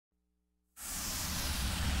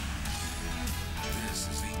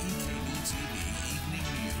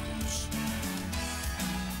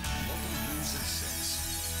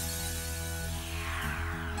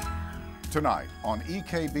Tonight on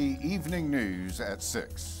EKB Evening News at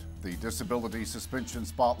 6, the disability suspension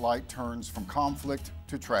spotlight turns from conflict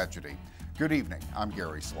to tragedy. Good evening, I'm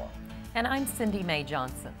Gary Sloan. And I'm Cindy Mae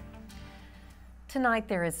Johnson. Tonight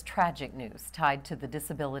there is tragic news tied to the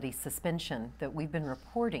disability suspension that we've been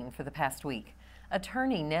reporting for the past week.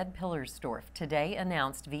 Attorney Ned Pillersdorf today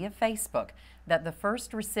announced via Facebook that the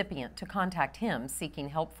first recipient to contact him seeking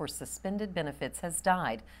help for suspended benefits has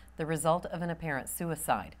died, the result of an apparent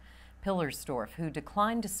suicide. Pillersdorf, who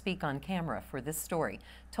declined to speak on camera for this story,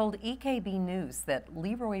 told EKB News that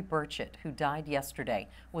Leroy Burchett, who died yesterday,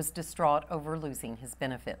 was distraught over losing his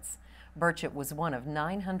benefits. Burchett was one of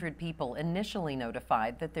 900 people initially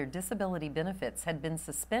notified that their disability benefits had been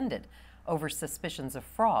suspended over suspicions of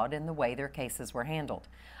fraud in the way their cases were handled.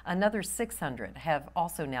 Another 600 have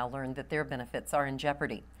also now learned that their benefits are in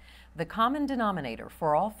jeopardy. The common denominator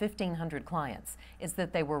for all 1,500 clients is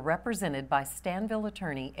that they were represented by Stanville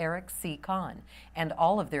attorney Eric C. Kahn, and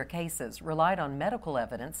all of their cases relied on medical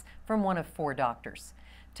evidence from one of 4 doctors.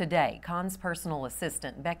 Today, Kahn's personal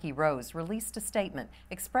assistant, Becky Rose, released a statement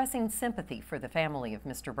expressing sympathy for the family of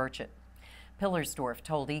Mr. Burchett. Pillersdorf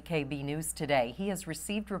told EKB News today he has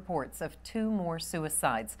received reports of 2 more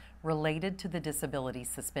suicides related to the disability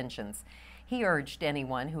suspensions. He urged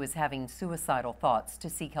anyone who is having suicidal thoughts to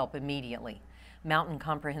seek help immediately. Mountain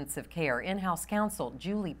Comprehensive Care in-house counsel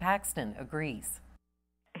Julie Paxton agrees.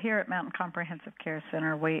 Here at Mountain Comprehensive Care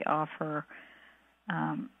Center, we offer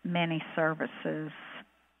many services.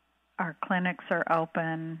 Our clinics are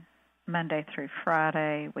open Monday through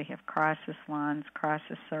Friday. We have crisis lines,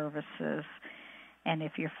 crisis services, and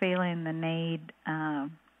if you're feeling the need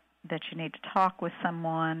that you need to talk with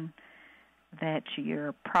someone, that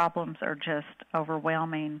your problems are just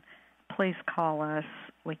overwhelming, please call us.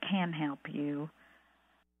 We can help you.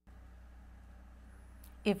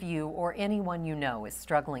 If you or anyone you know is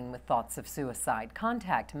struggling with thoughts of suicide,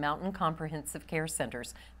 contact Mountain Comprehensive Care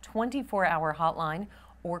Center's 24-hour hotline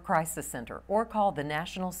or crisis center, or call the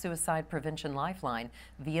National Suicide Prevention Lifeline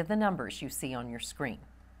via the numbers you see on your screen.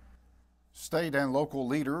 State and local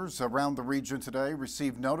leaders around the region today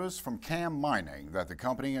received notice from CAM Mining that the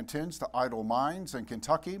company intends to idle mines in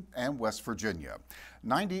Kentucky and West Virginia.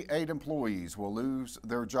 98 employees will lose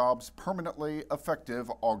their jobs permanently effective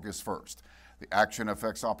August 1st. The action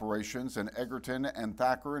affects operations in Egerton and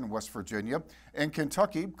Thacker in West Virginia. In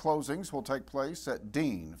Kentucky, closings will take place at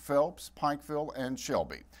Dean, Phelps, Pikeville, and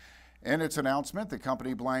Shelby. In its announcement, the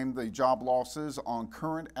company blamed the job losses on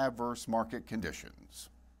current adverse market conditions.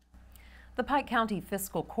 The Pike County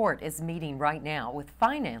Fiscal Court is meeting right now with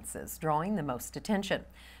finances drawing the most attention.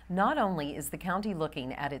 Not only is the county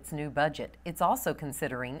looking at its new budget, it's also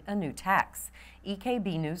considering a new tax.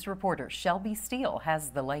 EKB News reporter Shelby Steele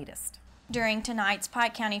has the latest. During tonight's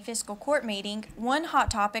Pike County Fiscal Court meeting, one hot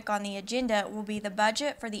topic on the agenda will be the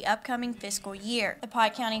budget for the upcoming fiscal year. The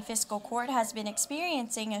Pike County Fiscal Court has been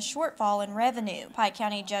experiencing a shortfall in revenue. Pike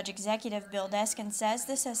County Judge Executive Bill Deskin says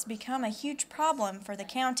this has become a huge problem for the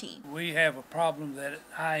county. We have a problem that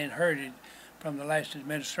I inherited from the last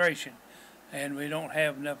administration, and we don't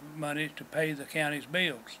have enough money to pay the county's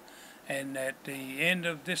bills. And at the end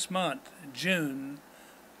of this month, June,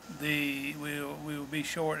 we will be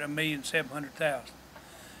short $1,700,000,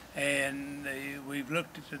 and we've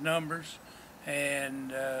looked at the numbers,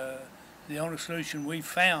 and the only solution we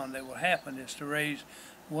found that will happen is to raise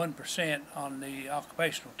 1% on the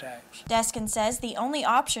occupational tax. Deskin says the only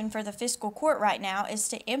option for the fiscal court right now is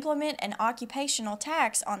to implement an occupational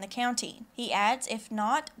tax on the county. He adds, if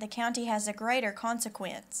not, the county has a greater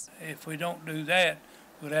consequence. If we don't do that,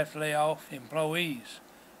 we'll have to lay off employees,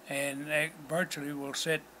 and that virtually will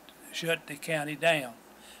shut the county down,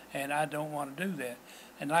 and I don't want to do that.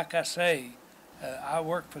 And like I say, I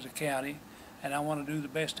work for the county, and I want to do the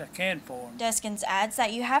best I can for them. Deskins adds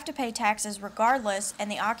that you have to pay taxes regardless, and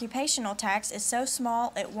the occupational tax is so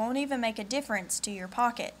small it won't even make a difference to your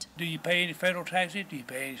pocket. Do you pay any federal taxes? Do you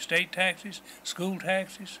pay any state taxes? School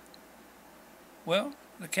taxes? Well,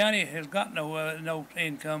 the county has got no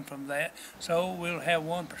income from that, so we'll have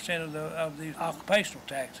 1% of the occupational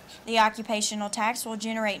taxes. The occupational tax will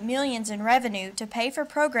generate millions in revenue to pay for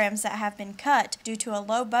programs that have been cut due to a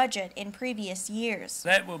low budget in previous years.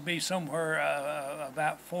 That will be somewhere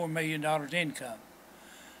about $4 million income,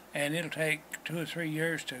 and it'll take 2 or 3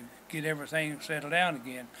 years to get everything settled down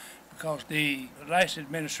again, because the last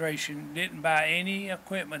administration didn't buy any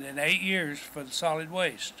equipment in 8 years for the solid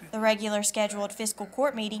waste. The regular scheduled fiscal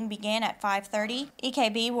court meeting began at 5:30.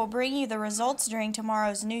 EKB will bring you the results during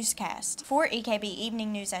tomorrow's newscast. For EKB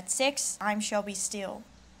Evening News at 6, I'm Shelby Steele.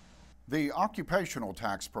 The occupational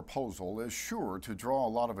tax proposal is sure to draw a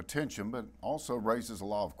lot of attention, but also raises a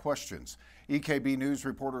lot of questions. EKB News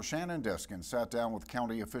reporter Shannon Deskin sat down with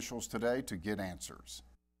county officials today to get answers.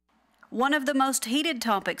 One of the most heated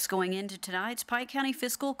topics going into tonight's Pike County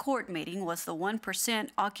Fiscal Court meeting was the 1%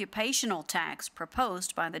 occupational tax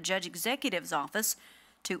proposed by the Judge Executive's office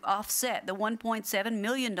to offset the $1.7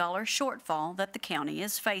 million shortfall that the county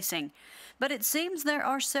is facing. But it seems there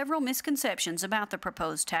are several misconceptions about the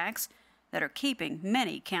proposed tax that are keeping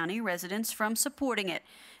many county residents from supporting it.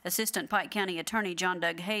 Assistant Pike County Attorney John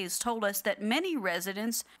Doug Hayes told us that many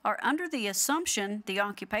residents are under the assumption the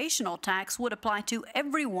occupational tax would apply to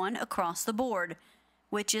everyone across the board,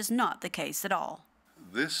 which is not the case at all.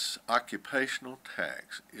 This occupational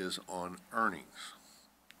tax is on earnings.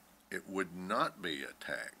 It would not be a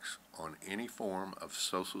tax on any form of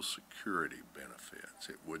Social Security benefits.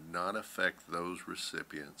 It would not affect those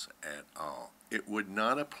recipients at all. It would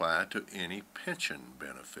not apply to any pension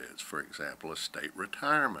benefits, for example, a state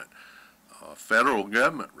retirement, federal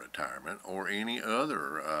government retirement, or any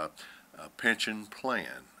other pension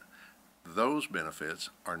plan. Those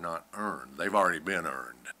benefits are not earned. They've already been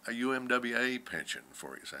earned. A UMWA pension,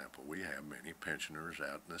 for example. We have many pensioners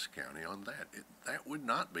out in this county on that. That would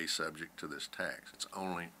not be subject to this tax. It's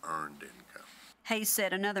only earned income. Hayes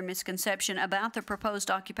said another misconception about the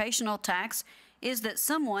proposed occupational tax is that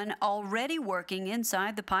someone already working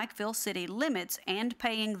inside the Pikeville city limits and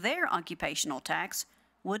paying their occupational tax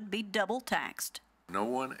would be double taxed. No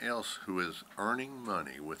one else who is earning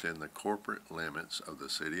money within the corporate limits of the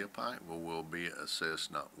city of Pikeville will be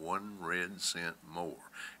assessed not 1 red cent more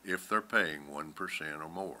if they're paying 1% or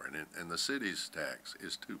more, and the city's tax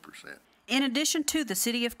is 2%. In addition to the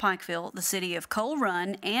city of Pikeville, the city of Coal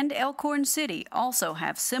Run and Elkhorn City also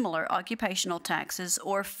have similar occupational taxes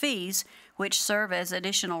or fees which serve as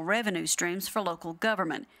additional revenue streams for local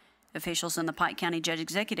government. Officials in the Pike County Judge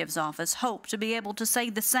Executive's office hope to be able to say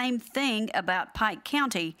the same thing about Pike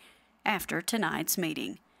County after tonight's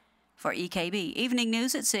meeting. For EKB Evening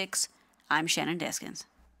News at 6, I'm Shannon Deskins.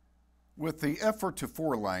 With the effort to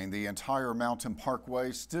four-lane the entire Mountain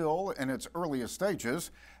Parkway still in its earliest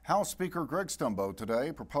stages, House Speaker Greg Stumbo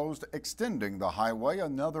today proposed extending the highway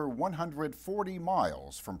another 140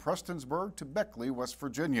 miles from Prestonsburg to Beckley, West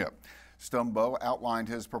Virginia. Stumbo outlined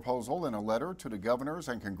his proposal in a letter to the governors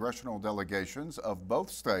and congressional delegations of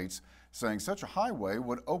both states, saying such a highway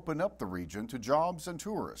would open up the region to jobs and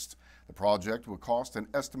tourists. The project would cost an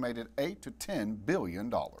estimated $8 to $10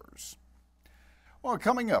 billion. Well,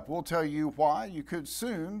 coming up, we'll tell you why you could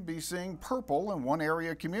soon be seeing purple in one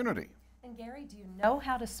area community. And Gary, do you know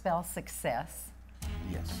how to spell success?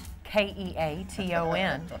 Yes.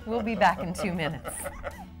 Keaton. We'll be back in 2 minutes.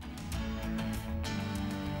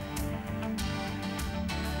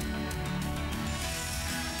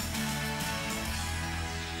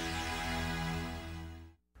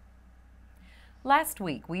 Last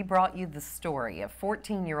week, we brought you the story of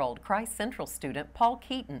 14-year-old Christ Central student Paul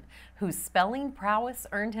Keaton, whose spelling prowess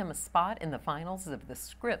earned him a spot in the finals of the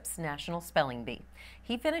Scripps National Spelling Bee.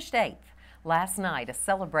 He finished 8th. Last night, a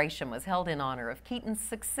celebration was held in honor of Keaton's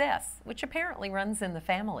success, which apparently runs in the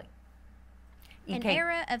family. An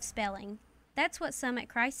era of spelling. That's what some at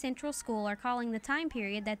Christ Central School are calling the time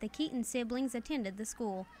period that the Keaton siblings attended the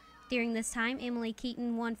school. During this time, Emily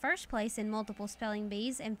Keaton won first place in multiple spelling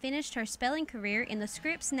bees and finished her spelling career in the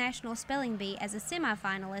Scripps National Spelling Bee as a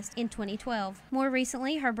semifinalist in 2012. More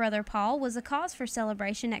recently, her brother Paul was a cause for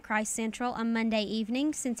celebration at Christ Central on Monday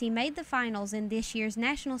evening since he made the finals in this year's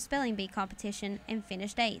National Spelling Bee competition and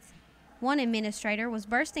finished 8th. One administrator was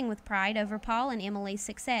bursting with pride over Paul and Emily's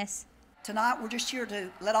success. Tonight, we're just here to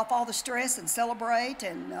let off all the stress and celebrate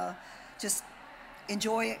and just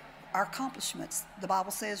enjoy our accomplishments. The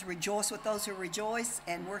Bible says, rejoice with those who rejoice,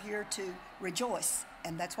 and we're here to rejoice,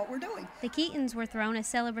 and that's what we're doing. The Keatons were thrown a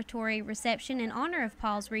celebratory reception in honor of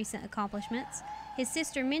Paul's recent accomplishments. His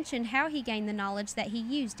sister mentioned how he gained the knowledge that he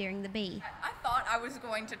used during the bee. I thought I was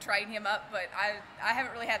going to train him up, but I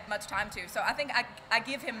haven't really had much time to, so I think I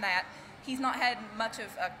give him that. He's not had much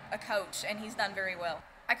of a coach, and he's done very well.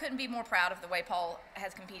 I couldn't be more proud of the way Paul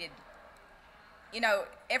has competed. You know,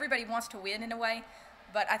 everybody wants to win in a way,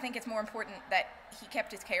 but I think it's more important that he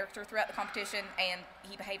kept his character throughout the competition and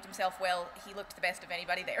he behaved himself well. He looked the best of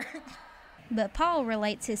anybody there. But Paul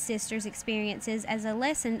relates his sister's experiences as a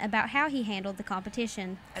lesson about how he handled the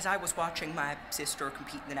competition. As I was watching my sister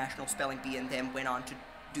compete in the National Spelling Bee and then went on to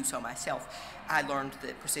do so myself, I learned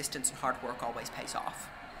that persistence and hard work always pays off.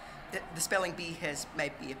 The spelling bee has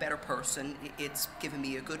made me a better person. It's given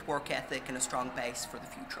me a good work ethic and a strong base for the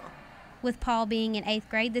future. With Paul being in 8th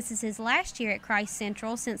grade, this is his last year at Christ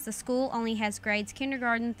Central since the school only has grades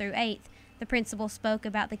kindergarten through 8th. The principal spoke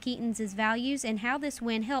about the Keatons' values and how this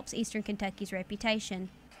win helps Eastern Kentucky's reputation.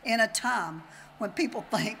 In a time when people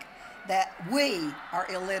think that we are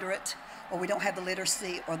illiterate or we don't have the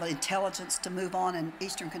literacy or the intelligence to move on in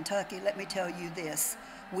Eastern Kentucky, let me tell you this.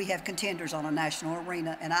 We have contenders on a national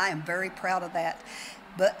arena, and I am very proud of that.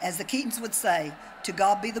 But as the Keatons would say, to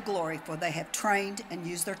God be the glory, for they have trained and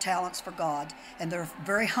used their talents for God, and they're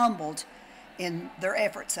very humbled in their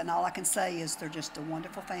efforts. And all I can say is they're just a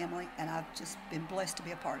wonderful family, and I've just been blessed to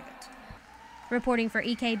be a part of it. Reporting for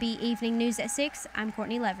EKB Evening News at 6, I'm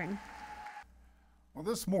Courtney Levering. Well,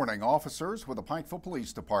 this morning, officers with the Pikeville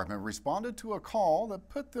Police Department responded to a call that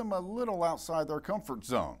put them a little outside their comfort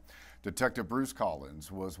zone. Detective Bruce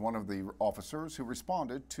Collins was one of the officers who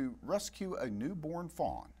responded to rescue a newborn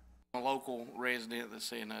fawn. A local resident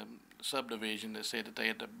that's in a subdivision that said that they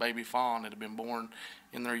had a baby fawn that had been born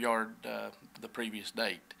in their yard the previous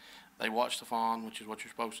date. They watched the fawn, which is what you're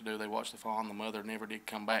supposed to do. They watched the fawn. The mother never did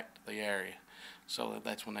come back to the area. So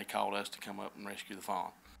that's when they called us to come up and rescue the fawn.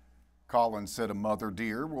 Collins said a mother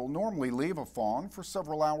deer will normally leave a fawn for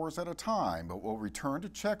several hours at a time, but will return to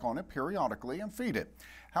check on it periodically and feed it.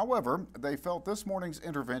 However, they felt this morning's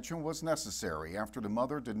intervention was necessary after the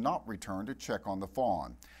mother did not return to check on the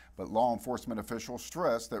fawn. But law enforcement officials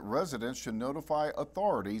stressed that residents should notify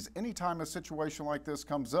authorities anytime a situation like this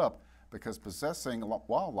comes up because possessing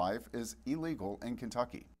wildlife is illegal in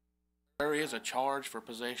Kentucky. There is a charge for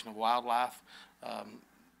possession of wildlife.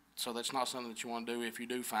 So that's not something that you want to do. If you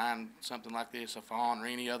do find something like this, a fawn or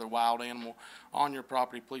any other wild animal on your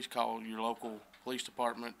property, please call your local police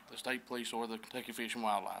department, the state police, or the Kentucky Fish and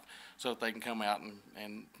Wildlife so that they can come out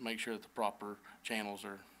and make sure that the proper channels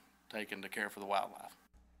are taken to care for the wildlife.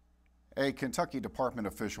 A Kentucky Department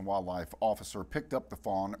of Fish and Wildlife officer picked up the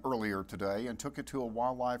fawn earlier today and took it to a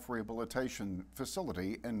wildlife rehabilitation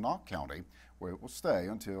facility in Knott County, where it will stay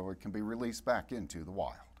until it can be released back into the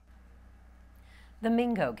wild. The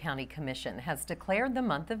Mingo County Commission has declared the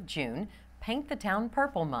month of June Paint the Town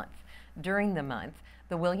Purple Month. During the month,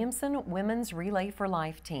 the Williamson Women's Relay for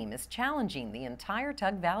Life team is challenging the entire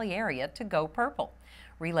Tug Valley area to go purple.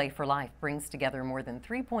 Relay for Life brings together more than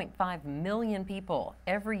 3.5 million people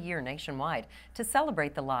every year nationwide to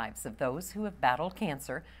celebrate the lives of those who have battled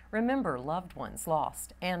cancer, remember loved ones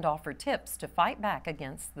lost, and offer tips to fight back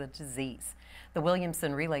against the disease. The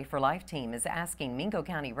Williamson Relay for Life team is asking Mingo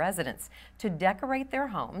County residents to decorate their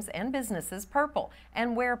homes and businesses purple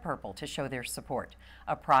and wear purple to show their support.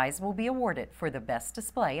 A prize will be awarded for the best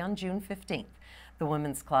display on June 15th. The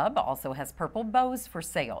Women's Club also has purple bows for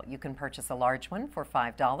sale. You can purchase a large one for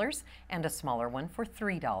 $5 and a smaller one for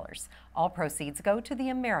 $3. All proceeds go to the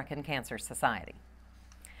American Cancer Society.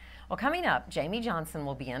 Well, coming up, Jamie Johnson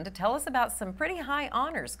will be in to tell us about some pretty high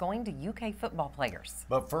honors going to UK football players.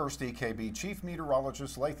 But first, EKB Chief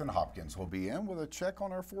Meteorologist Lathan Hopkins will be in with a check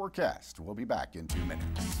on our forecast. We'll be back in 2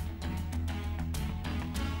 minutes.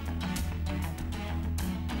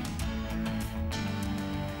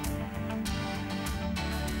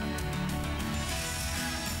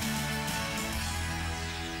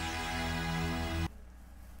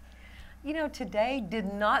 You know, today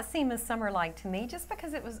did not seem as summer-like to me just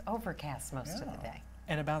because it was overcast most of the day.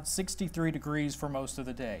 And about 63 degrees for most of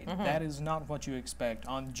the day. That is not what you expect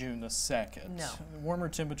on June the 2nd. No. Warmer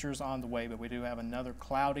temperatures on the way, but we do have another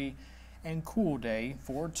cloudy and cool day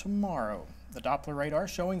for tomorrow. The Doppler radar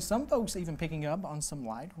showing some folks even picking up on some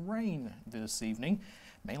light rain this evening,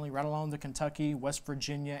 mainly right along the Kentucky, West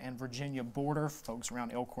Virginia, and Virginia border. Folks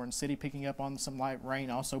around Elkhorn City picking up on some light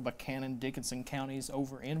rain. Also Buchanan, Dickinson counties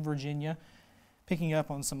over in Virginia picking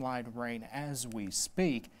up on some light rain as we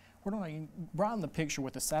speak. We're going to broaden the picture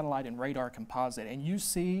with the satellite and radar composite, and you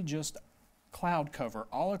see just cloud cover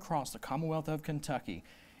all across the Commonwealth of Kentucky,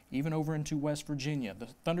 even over into West Virginia. The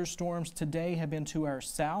thunderstorms today have been to our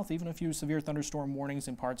south, even a few severe thunderstorm warnings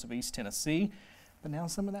in parts of East Tennessee. But now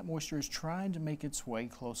some of that moisture is trying to make its way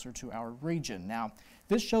closer to our region. Now,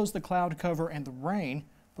 this shows the cloud cover and the rain,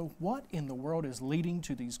 but what in the world is leading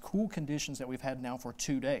to these cool conditions that we've had now for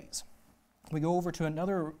 2 days? We go over to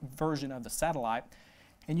another version of the satellite,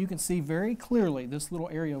 and you can see very clearly this little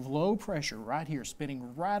area of low pressure right here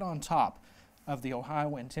spinning right on top of the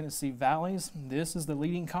Ohio and Tennessee valleys. This is the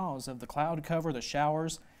leading cause of the cloud cover, the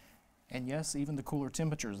showers, and yes, even the cooler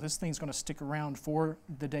temperatures. This thing's going to stick around for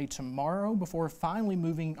the day tomorrow before finally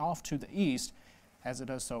moving off to the east. As it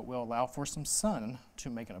does so, it will allow for some sun to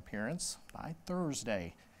make an appearance by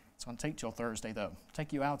Thursday. It's going to take till Thursday, though.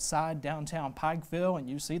 Take you outside downtown Pikeville, and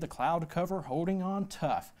you see the cloud cover holding on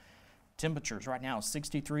tough. Temperatures right now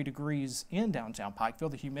 63 degrees in downtown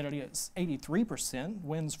Pikeville. The humidity is 83%.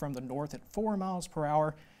 Winds from the north at 4 miles per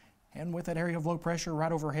hour. And with that area of low pressure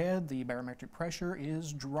right overhead, the barometric pressure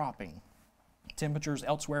is dropping. Temperatures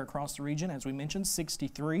elsewhere across the region, as we mentioned,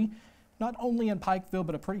 63. Not only in Pikeville,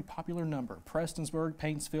 but a pretty popular number. Prestonsburg,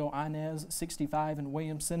 Paintsville, Inez, 65 in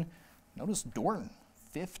Williamson. Notice Dorton,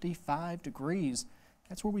 55 degrees.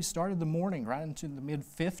 That's where we started the morning, right into the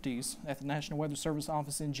mid-50s at the National Weather Service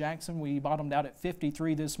office in Jackson. We bottomed out at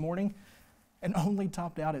 53 this morning and only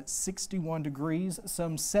topped out at 61 degrees,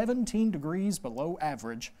 some 17 degrees below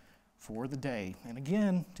average for the day. And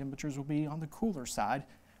again, temperatures will be on the cooler side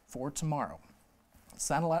for tomorrow.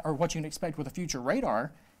 Satellite, or what you can expect with a future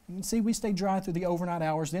radar, you can see we stay dry through the overnight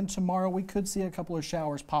hours. Then tomorrow we could see a couple of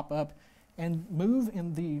showers pop up and move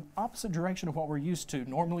in the opposite direction of what we're used to.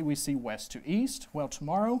 Normally we see west to east. Well,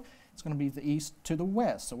 tomorrow it's going to be the east to the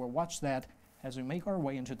west. So we'll watch that as we make our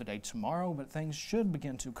way into the day tomorrow, but things should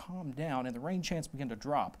begin to calm down and the rain chance begin to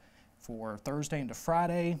drop for Thursday into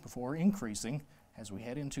Friday before increasing as we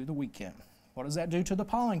head into the weekend. What does that do to the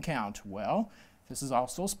pollen count? Well, this is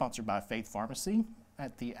also sponsored by Faith Pharmacy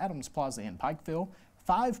at the Adams Plaza in Pikeville.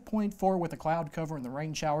 5.4 with a cloud cover and the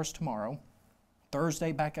rain showers tomorrow.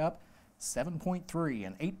 Thursday back up 7.3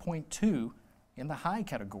 and 8.2 in the high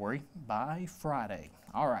category by Friday.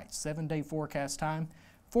 All right, 7-day forecast time.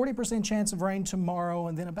 40% chance of rain tomorrow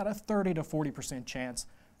and then about a 30 to 40% chance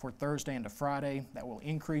for Thursday into Friday. That will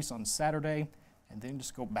increase on Saturday and then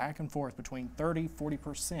just go back and forth between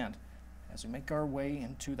 30-40% as we make our way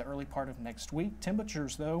into the early part of next week.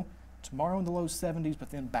 Temperatures, though, tomorrow in the low 70s, but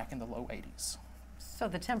then back in the low 80s. So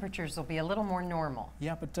the temperatures will be a little more normal.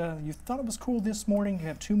 Yeah, but you thought it was cool this morning. You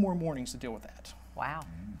have 2 more mornings to deal with that. Wow.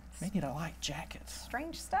 May need a light jacket.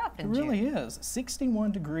 Strange stuff in June. It really June. is.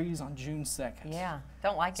 61 degrees on June 2nd. Yeah,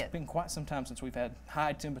 don't like it. It's been quite some time since we've had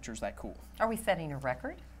high temperatures that cool. Are we setting a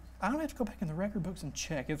record? I don't have to go back in the record books and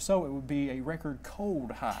check. If so, it would be a record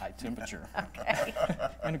cold high temperature. Okay.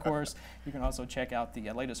 And of course, you can also check out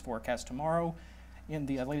the latest forecast tomorrow in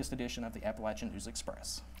the latest edition of the Appalachian News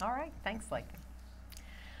Express. All right, thanks, Lakin.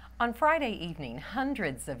 On Friday evening,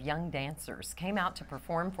 hundreds of young dancers came out to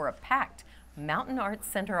perform for a packed Mountain Arts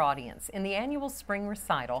Center audience in the annual spring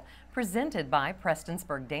recital presented by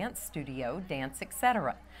Prestonsburg Dance Studio, Dance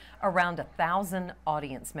Etc. Around 1,000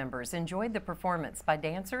 audience members enjoyed the performance by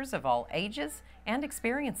dancers of all ages and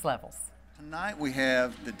experience levels. Tonight we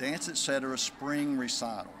have the Dance Etc. Spring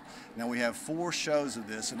Recital. Now we have 4 shows of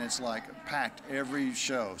this, and it's like packed every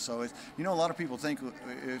show. So it's, you know, a lot of people think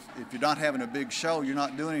if you're not having a big show, you're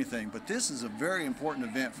not doing anything. But this is a very important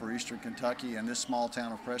event for Eastern Kentucky and this small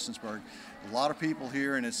town of Prestonsburg. A lot of people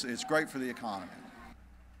here, and it's great for the economy.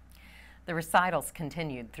 The recitals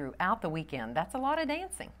continued throughout the weekend. That's a lot of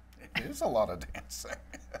dancing. It is a lot of dancing.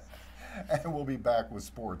 And we'll be back with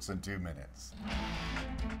sports in 2 minutes.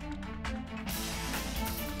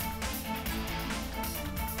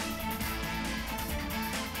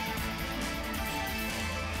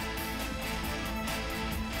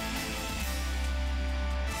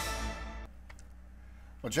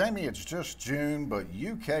 Well, Jamie, it's just June, but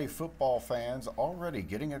UK football fans already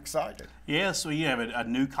getting excited. Yes, we have a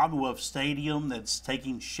new Commonwealth Stadium that's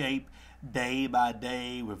taking shape day by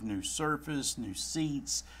day with new surface, new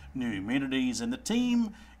seats, new amenities, and the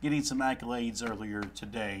team getting some accolades earlier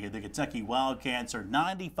today. The Kentucky Wildcats are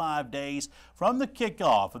 95 days from the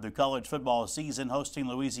kickoff of the college football season, hosting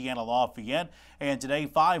Louisiana Lafayette. And today,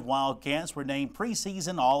 5 Wildcats were named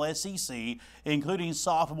preseason All-SEC, including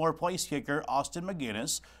sophomore place kicker Austin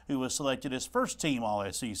McGinnis, who was selected as first-team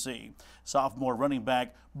All-SEC. Sophomore running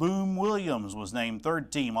back Boom Williams was named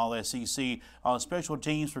third-team All-SEC on special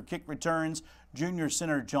teams for kick returns. Junior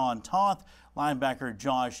center John Toth, linebacker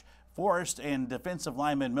Josh Forrest, and defensive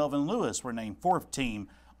lineman Melvin Lewis were named fourth-team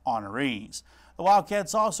honorees. The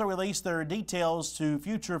Wildcats also released their details to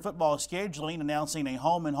future football scheduling, announcing a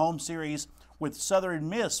home-and-home series with Southern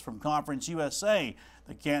Miss from Conference USA.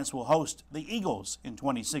 The Cats will host the Eagles in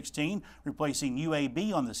 2016, replacing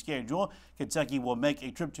UAB on the schedule. Kentucky will make a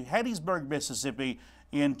trip to Hattiesburg, Mississippi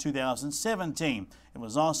in 2017. It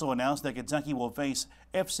was also announced that Kentucky will face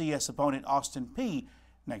FCS opponent Austin Peay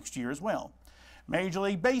next year as well. Major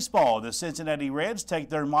League Baseball, the Cincinnati Reds take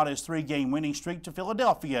their modest 3-game winning streak to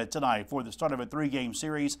Philadelphia tonight for the start of a 3-game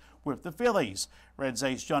series with the Phillies. Reds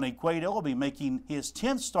ace Johnny Cueto will be making his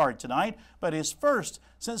 10th start tonight, but his first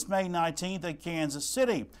since May 19th at Kansas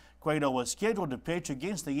City. Cueto was scheduled to pitch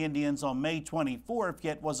against the Indians on May 24th,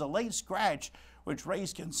 yet was a late scratch, which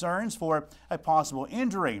raised concerns for a possible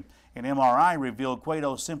injury. An MRI revealed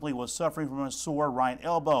Cueto simply was suffering from a sore right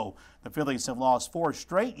elbow. The Phillies have lost 4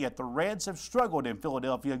 straight, yet the Reds have struggled in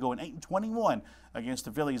Philadelphia, going 8-21 against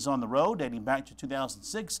the Phillies on the road, dating back to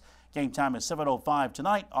 2006. Game time is 7:05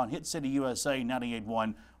 tonight on Hit City USA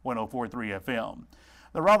 98.1, 104.3 FM.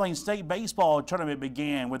 The Rawlings State Baseball Tournament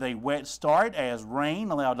began with a wet start as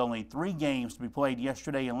rain allowed only 3 games to be played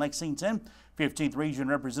yesterday in Lexington. 15th Region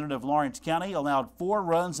Representative Lawrence County allowed 4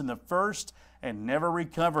 runs in the first and never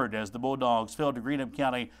recovered as the Bulldogs fell to Greenup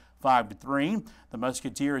County 5-3. The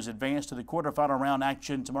Musketeers advanced to the quarterfinal round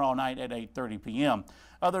action tomorrow night at 8:30 p.m.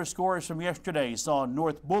 Other scores from yesterday saw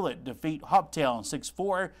North Bullitt defeat Hoptown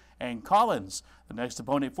 6-4 and Collins, the next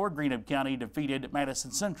opponent for Greenup County, defeated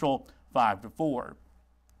Madison Central 5-4.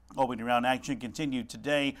 Opening round action continued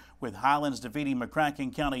today with Highlands defeating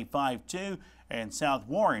McCracken County 5-2 and South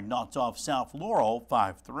Warren knocked off South Laurel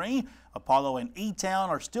 5-3. Apollo and E-Town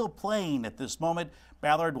are still playing at this moment.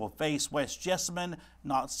 Ballard will face West Jessamine.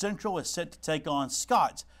 Knott Central is set to take on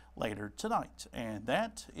Scott later tonight. And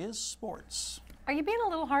that is sports. Are you being a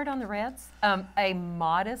little hard on the Reds? A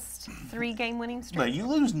modest 3-game winning streak? But you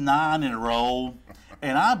lose 9 in a row,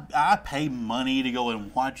 and I pay money to go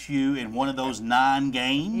and watch you in one of those 9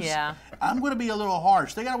 games. Yeah. I'm going to be a little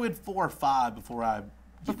harsh. They got to win 4 or 5 before I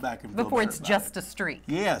get back and feel before better it's about just it. a streak.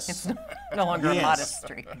 Yes. It's no longer a modest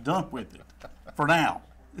streak. Done with it for now.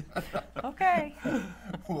 Okay.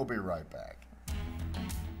 We'll be right back.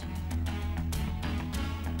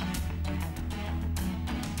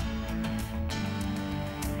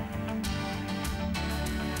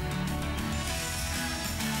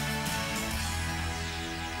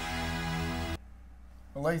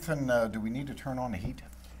 Lathan, do we need to turn on the heat?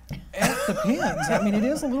 It depends. I mean, it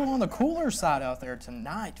is a little on the cooler side out there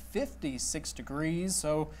tonight, 56 degrees.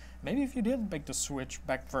 So maybe if you did make the switch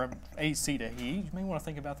back from AC to heat, you may want to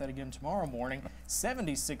think about that again tomorrow morning.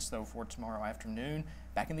 76 though for tomorrow afternoon,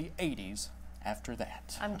 back in the 80s after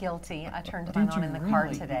that. I'm guilty. I turned mine on in the car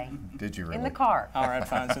today. Did you really? In the car. All right,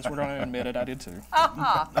 fine. Since we're going to admit it, I did too.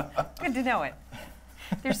 Good to know it.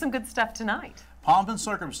 There's some good stuff tonight. Pomp and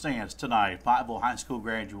circumstance tonight. Pikeville High School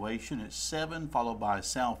graduation at 7, followed by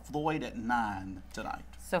South Floyd at 9 tonight.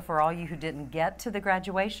 So for all you who didn't get to the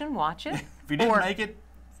graduation, watch it. If you didn't make it,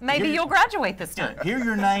 maybe you'll graduate this time. Hear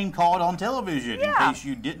your name called on television in case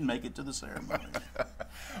you didn't make it to the ceremony.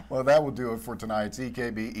 Well, that will do it for tonight's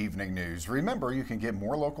EKB Evening News. Remember, you can get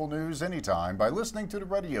more local news anytime by listening to the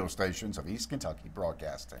radio stations of East Kentucky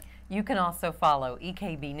Broadcasting. You can also follow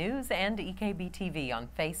EKB News and EKB TV on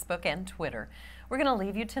Facebook and Twitter. We're going to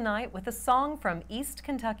leave you tonight with a song from East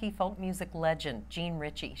Kentucky folk music legend Jean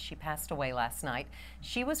Ritchie. She passed away last night.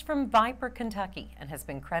 She was from Viper, Kentucky, and has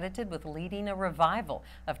been credited with leading a revival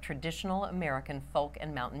of traditional American folk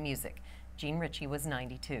and mountain music. Jean Ritchie was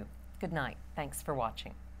 92. Good night. Thanks for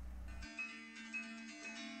watching.